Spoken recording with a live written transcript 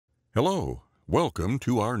Hello, welcome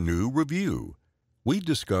to our new review. We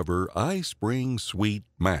discover iSpring Suite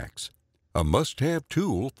Max, a must-have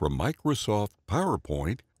tool from Microsoft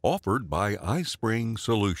PowerPoint offered by iSpring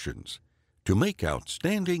Solutions to make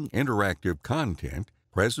outstanding interactive content,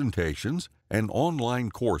 presentations, and online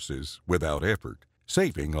courses without effort,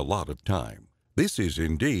 saving a lot of time. This is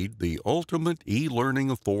indeed the ultimate e-learning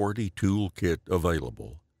authority toolkit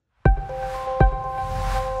available.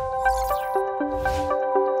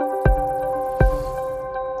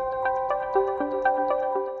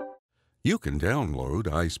 You can download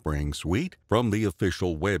iSpring Suite from the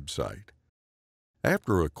official website.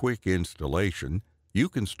 After a quick installation, you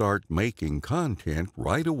can start making content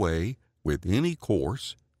right away with any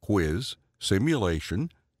course, quiz,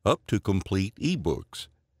 simulation, up to complete ebooks.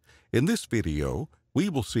 In this video, we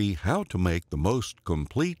will see how to make the most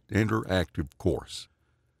complete interactive course.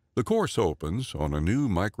 The course opens on a new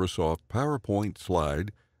Microsoft PowerPoint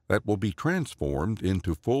slide that will be transformed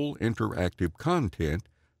into full interactive content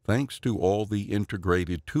thanks to all the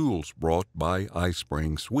integrated tools brought by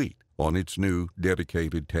iSpring Suite on its new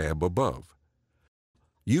dedicated tab above.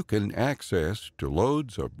 You can access to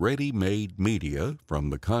loads of ready-made media from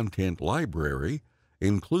the content library,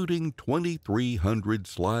 including 2,300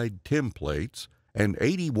 slide templates and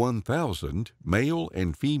 81,000 male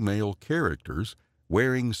and female characters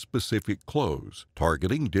wearing specific clothes,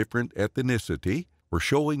 targeting different ethnicity, or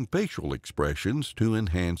showing facial expressions to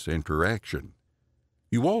enhance interaction.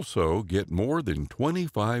 You also get more than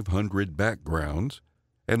 2,500 backgrounds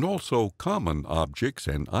and also common objects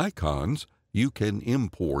and icons you can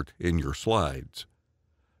import in your slides.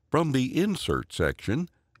 From the Insert section,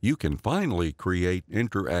 you can finally create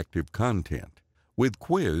interactive content. With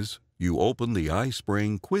Quiz, you open the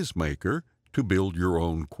iSpring Quiz Maker to build your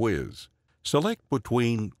own quiz. Select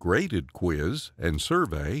between Graded Quiz and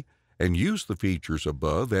Survey and use the features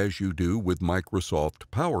above as you do with Microsoft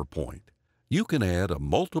PowerPoint. You can add a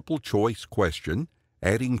multiple-choice question,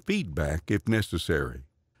 adding feedback if necessary.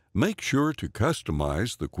 Make sure to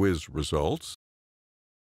customize the quiz results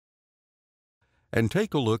and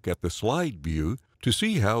take a look at the slide view to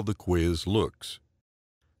see how the quiz looks.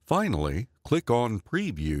 Finally, click on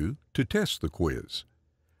Preview to test the quiz.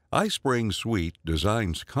 iSpring Suite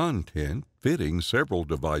designs content fitting several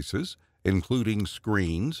devices, including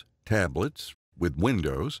screens, tablets with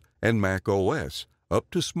Windows, and Mac OS, up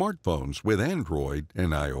to smartphones with Android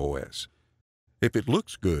and iOS. If it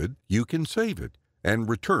looks good, you can save it and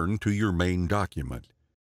return to your main document.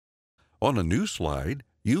 On a new slide,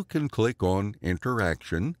 you can click on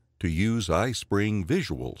Interaction to use iSpring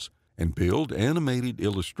visuals and build animated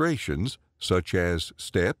illustrations such as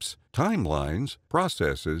steps, timelines,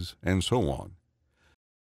 processes, and so on.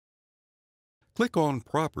 Click on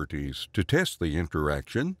Properties to test the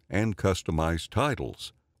interaction and customize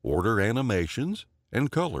titles, order animations, and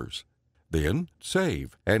colors. Then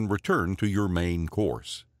save and return to your main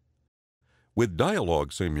course. With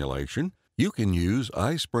dialogue simulation, you can use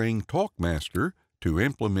iSpring TalkMaster to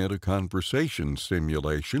implement a conversation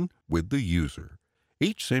simulation with the user.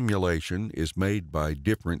 Each simulation is made by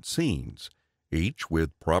different scenes, each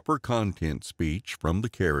with proper content speech from the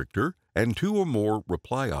character and 2 or more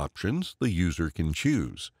reply options the user can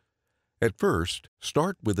choose. At first,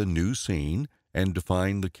 start with a new scene and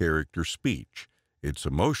define the character speech, its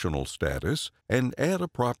emotional status, and add a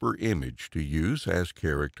proper image to use as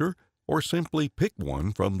character, or simply pick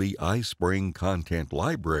one from the iSpring content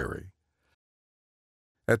library.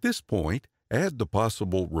 At this point, add the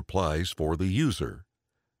possible replies for the user.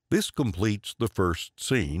 This completes the first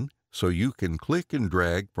scene, so you can click and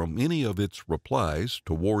drag from any of its replies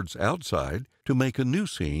towards outside to make a new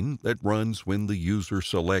scene that runs when the user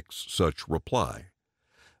selects such reply.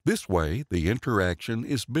 This way, the interaction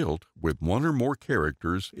is built with 1 or more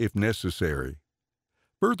characters if necessary.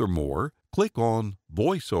 Furthermore, click on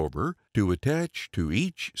VoiceOver to attach to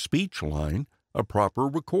each speech line a proper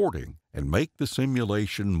recording and make the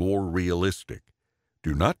simulation more realistic.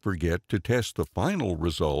 Do not forget to test the final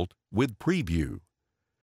result with Preview.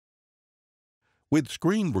 With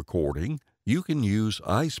screen recording, you can use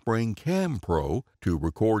iSpring Cam Pro to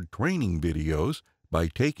record training videos by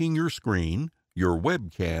taking your screen, your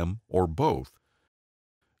webcam, or both.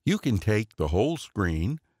 You can take the whole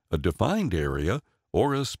screen, a defined area,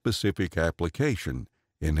 or a specific application,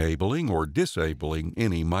 enabling or disabling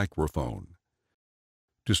any microphone.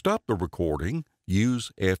 To stop the recording,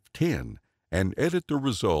 use F10 and edit the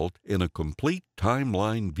result in a complete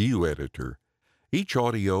timeline view editor. Each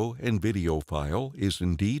audio and video file is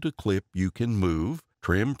indeed a clip you can move,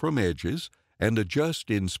 trim from edges, and adjust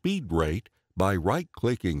in speed rate by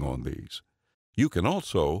right-clicking on these. You can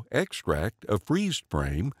also extract a freeze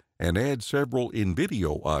frame and add several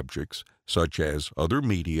in-video objects such as other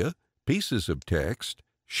media, pieces of text,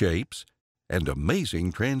 shapes, and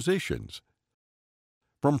amazing transitions.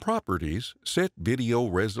 From Properties, set video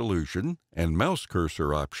resolution and mouse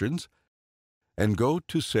cursor options, and go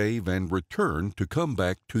to Save and Return to come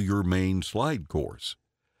back to your main slide course.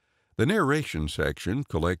 The narration section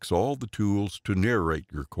collects all the tools to narrate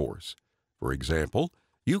your course. For example,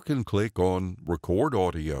 you can click on Record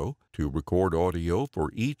Audio to record audio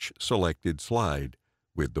for each selected slide,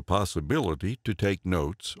 with the possibility to take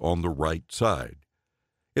notes on the right side.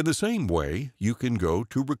 In the same way, you can go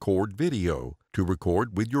to Record Video to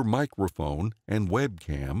record with your microphone and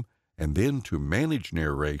webcam, and then to Manage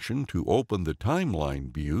Narration to open the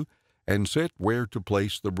timeline view and set where to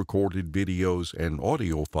place the recorded videos and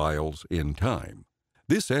audio files in time.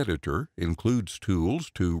 This editor includes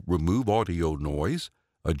tools to remove audio noise,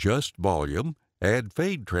 adjust volume, add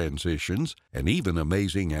fade transitions, and even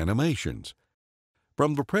amazing animations.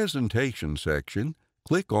 From the Presentation section,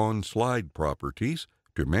 click on Slide Properties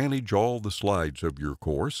to manage all the slides of your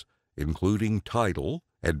course, including title,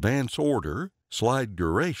 advance order, slide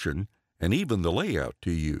duration, and even the layout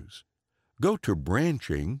to use. Go to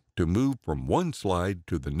Branching to move from one slide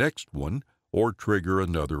to the next one or trigger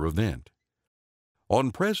another event.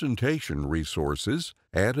 On Presentation Resources,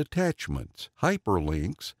 add attachments,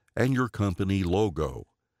 hyperlinks, and your company logo.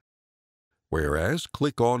 Whereas,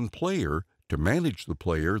 click on Player to manage the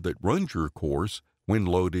player that runs your course when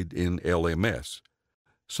loaded in LMS.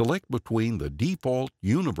 Select between the default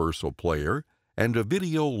Universal Player and a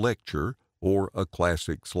video lecture or a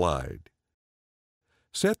classic slide.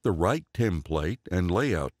 Set the right template and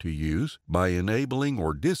layout to use by enabling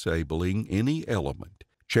or disabling any element.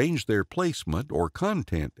 Change their placement or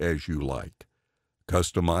content as you like.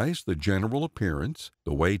 Customize the general appearance,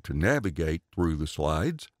 the way to navigate through the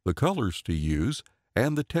slides, the colors to use,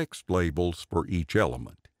 and the text labels for each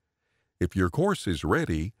element. If your course is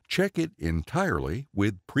ready, check it entirely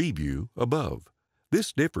with Preview above.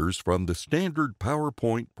 This differs from the standard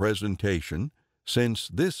PowerPoint presentation since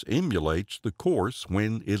this emulates the course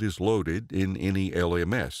when it is loaded in any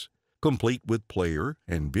LMS, complete with player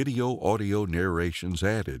and video-audio narrations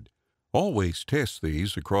added. Always test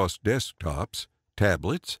these across desktops,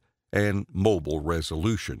 tablets, and mobile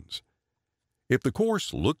resolutions. If the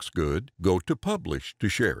course looks good, go to Publish to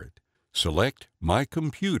share it. Select My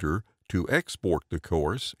Computer to export the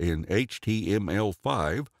course in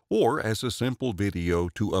HTML5 or as a simple video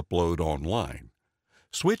to upload online.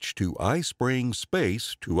 Switch to iSpring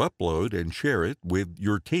Space to upload and share it with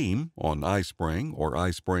your team on iSpring or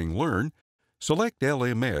iSpring Learn. Select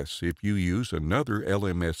LMS if you use another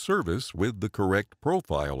LMS service with the correct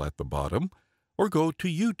profile at the bottom, or go to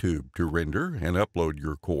YouTube to render and upload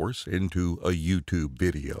your course into a YouTube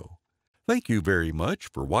video. Thank you very much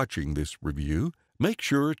for watching this review. Make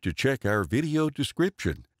sure to check our video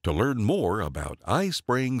description to learn more about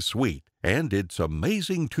iSpring Suite and its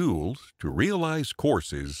amazing tools to realize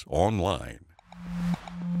courses online.